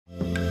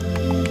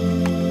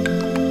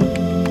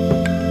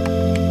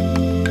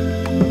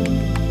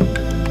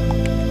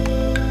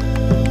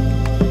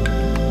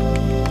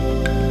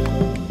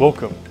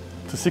Welcome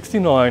to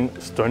 69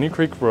 Stoney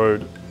Creek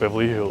Road,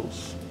 Beverly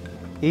Hills.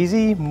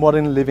 Easy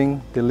modern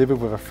living delivered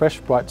with a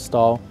fresh, bright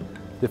style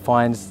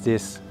defines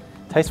this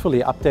tastefully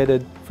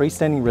updated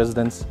freestanding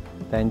residence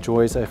that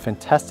enjoys a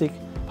fantastic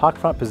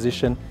parkfront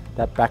position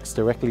that backs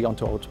directly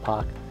onto Old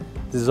Park.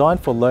 Designed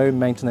for low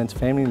maintenance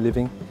family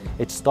living,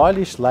 its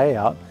stylish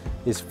layout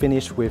is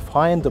finished with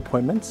high-end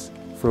appointments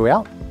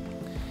throughout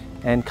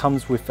and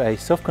comes with a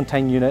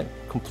self-contained unit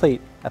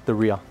complete at the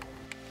rear.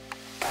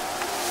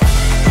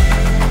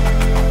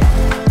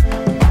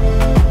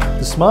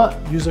 The smart,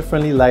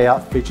 user-friendly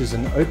layout features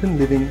an open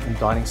living and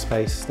dining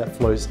space that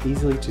flows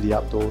easily to the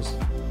outdoors,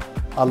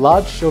 a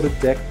large sheltered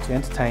deck to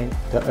entertain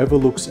that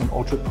overlooks an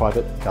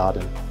ultra-private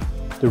garden.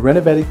 The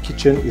renovated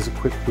kitchen is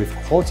equipped with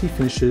quality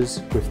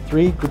finishes with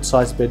 3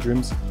 good-sized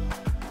bedrooms,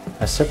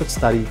 a separate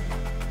study,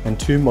 and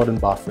 2 modern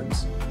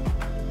bathrooms.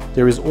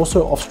 There is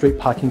also off-street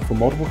parking for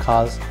multiple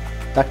cars,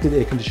 ducted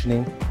air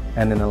conditioning,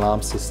 and an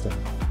alarm system.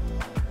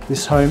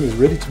 This home is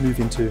ready to move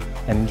into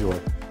and enjoy.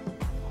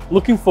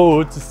 Looking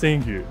forward to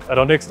seeing you at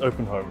our next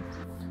open home.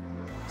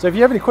 So if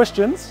you have any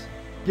questions,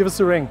 give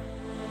us a ring.